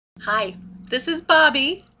Hi, this is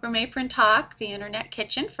Bobbi from Apron Talk, the internet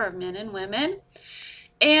kitchen for men and women.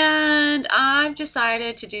 And I've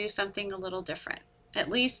decided to do something a little different, at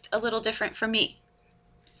least a little different for me.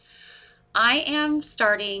 I am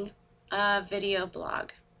starting a video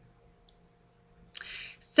blog.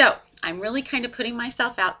 So I'm really kind of putting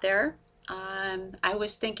myself out there. I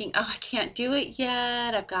was thinking, oh, I can't do it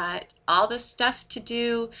yet. I've got all this stuff to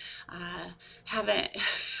do. Haven't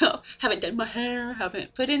haven't done my hair.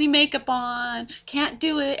 Haven't put any makeup on. Can't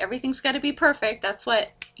do it. Everything's got to be perfect. That's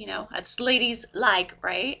what that's ladies like,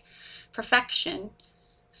 right? Perfection.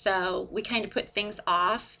 So we kind of put things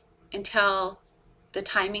off until the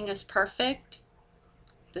timing is perfect,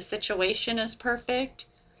 the situation is perfect,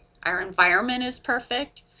 our environment is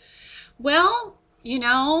perfect. Well,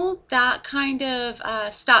 that kind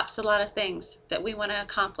of stops a lot of things that we want to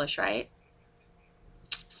accomplish, right?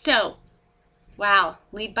 So, wow,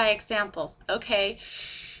 lead by example. Okay,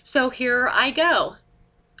 so here I go.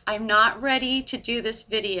 I'm not ready to do this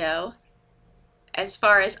video as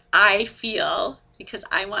far as I feel because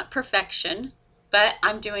I want perfection, but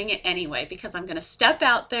I'm doing it anyway because I'm going to step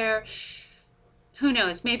out there. Who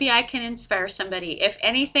knows, maybe I can inspire somebody. If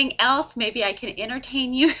anything else, maybe I can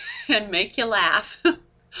entertain you and make you laugh.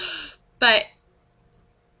 But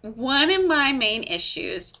one of my main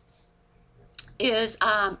issues is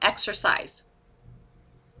exercise.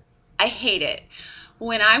 I hate it.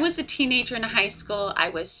 When I was a teenager in high school, I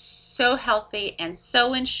was so healthy and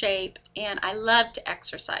so in shape, and I loved to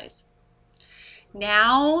exercise.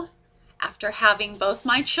 Now, after having both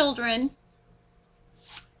my children,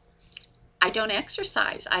 I don't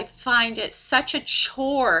exercise. I find it such a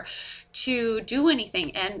chore to do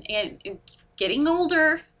anything. And getting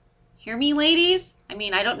older, hear me, ladies? I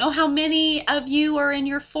mean, I don't know how many of you are in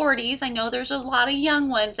your 40s. I know there's a lot of young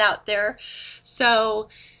ones out there. So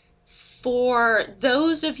for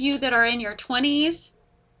those of you that are in your 20s,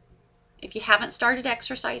 if you haven't started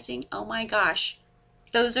exercising, oh my gosh,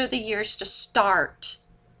 those are the years to start.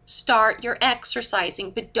 Start your exercising,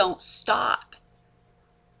 but don't stop.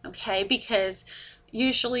 Okay, because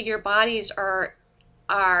usually your bodies are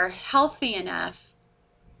healthy enough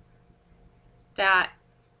that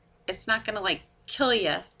it's not going to like kill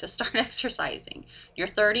you to start exercising. In your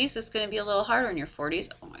 30s, it's going to be a little harder. In your 40s,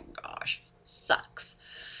 oh my gosh, sucks.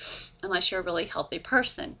 Unless you're a really healthy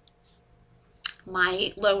person.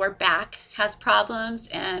 My lower back has problems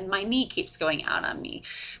and my knee keeps going out on me.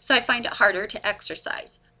 So I find it harder to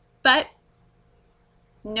exercise. But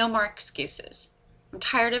no more excuses. I'm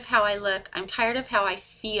tired of how I look. I'm tired of how I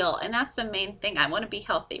feel. And that's the main thing. I want to be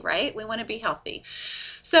healthy, right? We want to be healthy.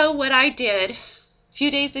 So what I did a few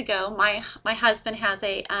days ago, my husband has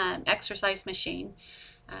a exercise machine.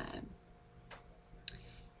 Um,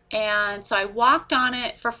 and so I walked on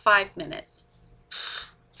it for 5 minutes.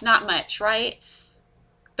 Not much, right?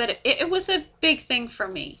 But it was a big thing for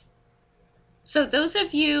me. So those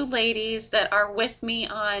of you ladies that are with me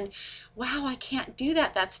on, wow, I can't do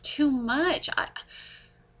that. That's too much.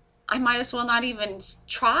 I might as well not even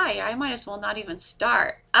try. I might as well not even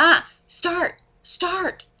start.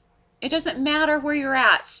 Start. It doesn't matter where you're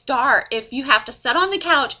at. Start. If you have to sit on the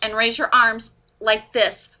couch and raise your arms like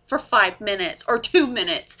this for 5 minutes or 2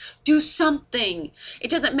 minutes, do something.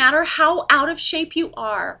 It doesn't matter how out of shape you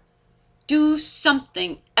are. Do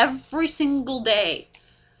something every single day.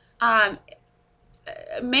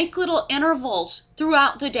 Make little intervals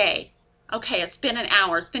throughout the day. Okay, it's been an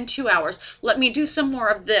hour, it's been 2 hours. Let me do some more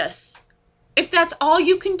of this. If that's all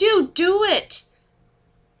you can do, do it.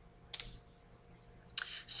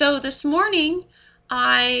 So this morning,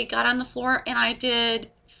 I got on the floor and I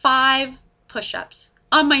did 5 push-ups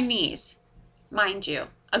on my knees, mind you.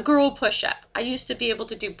 A girl push-up. I used to be able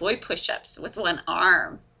to do boy push-ups with one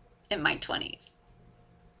arm in my 20s.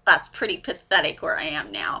 That's pretty pathetic where I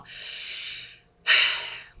am now.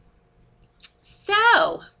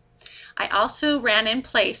 So, I also ran in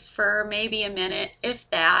place for maybe a minute, if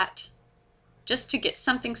that, just to get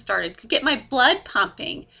something started, to get my blood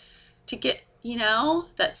pumping, to get,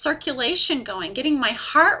 that circulation going, getting my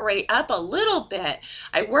heart rate up a little bit.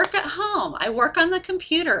 I work at home. I work on the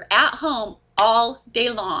computer at home all day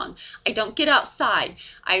long. I don't get outside.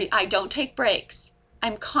 I don't take breaks.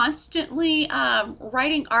 I'm constantly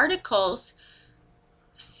writing articles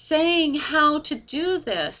saying how to do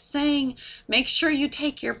this, saying make sure you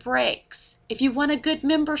take your breaks. If you want a good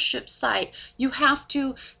membership site, you have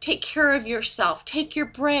to take care of yourself, take your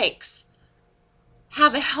breaks,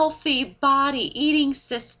 have a healthy body, eating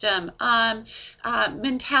system,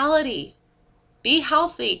 mentality, be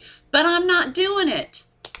healthy, but I'm not doing it.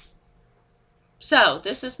 So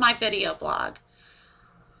this is my video blog.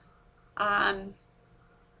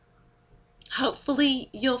 hopefully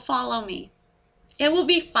you'll follow me. It will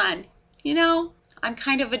be fun. You know, I'm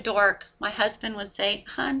kind of a dork. My husband would say,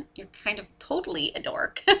 "Hun, you're kind of totally a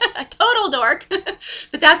dork." A total dork.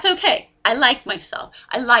 But that's okay. I like myself.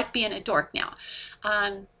 I like being a dork now.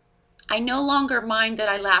 I no longer mind that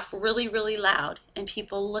I laugh really, really loud and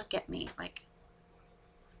people look at me like,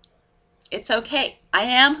 it's okay. I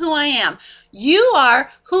am who I am. You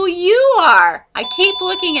are who you are. I keep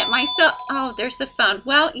looking at myself. Oh, there's the phone.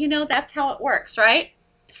 Well, you know, that's how it works, right?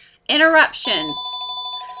 Interruptions.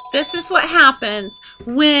 This is what happens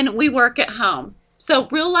when we work at home. So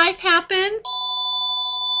real life happens,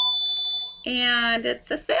 and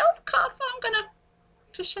it's a sales call, so I'm going to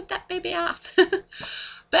just shut that baby off.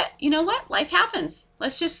 But you know what? Life happens.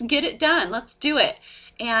 Let's just get it done. Let's do it.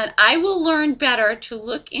 And I will learn better to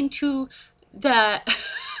look into the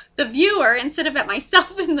the viewer instead of at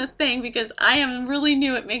myself in the thing, because I am really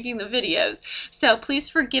new at making the videos. So please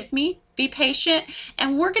forgive me. Be patient.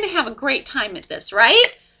 And we're going to have a great time at this,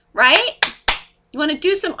 right? Right? You want to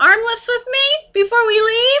do some arm lifts with me before we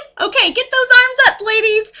leave? Okay, get those arms up,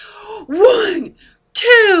 ladies. 1,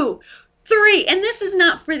 2, 3. And this is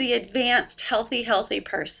not for the advanced, healthy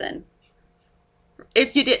person,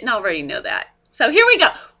 if you didn't already know that. So here we go.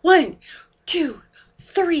 1, 2,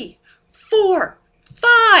 3, 4,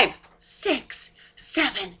 5, 6,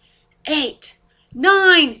 7, 8,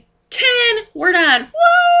 9, 10. We're done.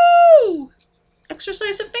 Woo!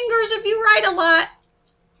 Exercise the fingers if you write a lot.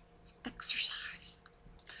 Exercise.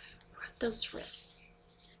 Rub those wrists.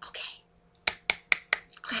 Okay.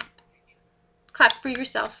 Clap. Clap for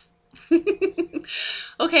yourself.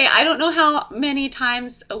 Okay, I don't know how many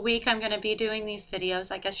times a week I'm going to be doing these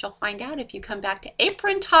videos. I guess you'll find out if you come back to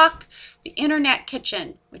Apron Talk, the internet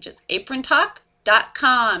kitchen, which is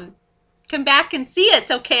aprontalk.com. Come back and see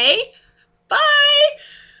us, okay? Bye!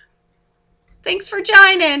 Thanks for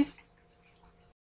joining.